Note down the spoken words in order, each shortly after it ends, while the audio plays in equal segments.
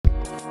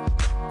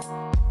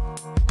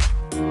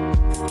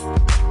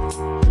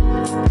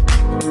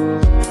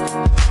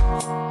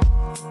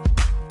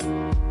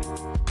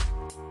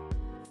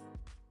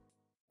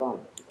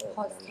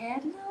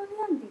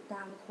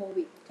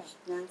กับ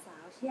นางสา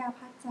วชยา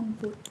ภัทร จันทร์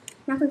พุทธ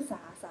นักศึกษ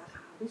าสาข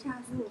าวิชา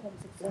สังคม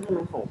ศึกษา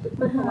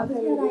มหาวิ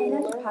ทยาลัยร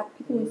าชภัฏ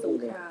พิบูลสง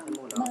คราม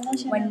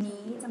วัน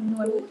นี้จำน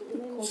วนผู้ติ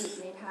ดโควิด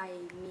ในไทย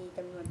มีจ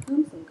ำนวนเพิ่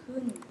มสูงขึ้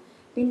น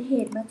เป็นเห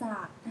ตุมาจา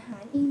กทหา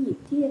รอียิป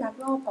ต์ที่ลัก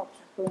ลอบออกจ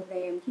ากโรงแร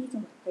มที่จั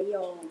งหวัดระย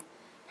อง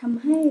ท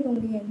ำให้โรง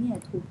เรียน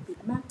ถูกปิด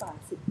มากกว่า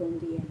10โรง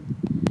เรียน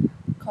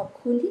ขอบ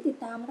คุณที่ติด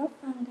ตามรับ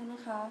ฟังกันน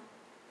ะคะ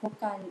พบ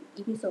กัน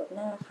อีพิโซดห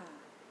น้าค่ะ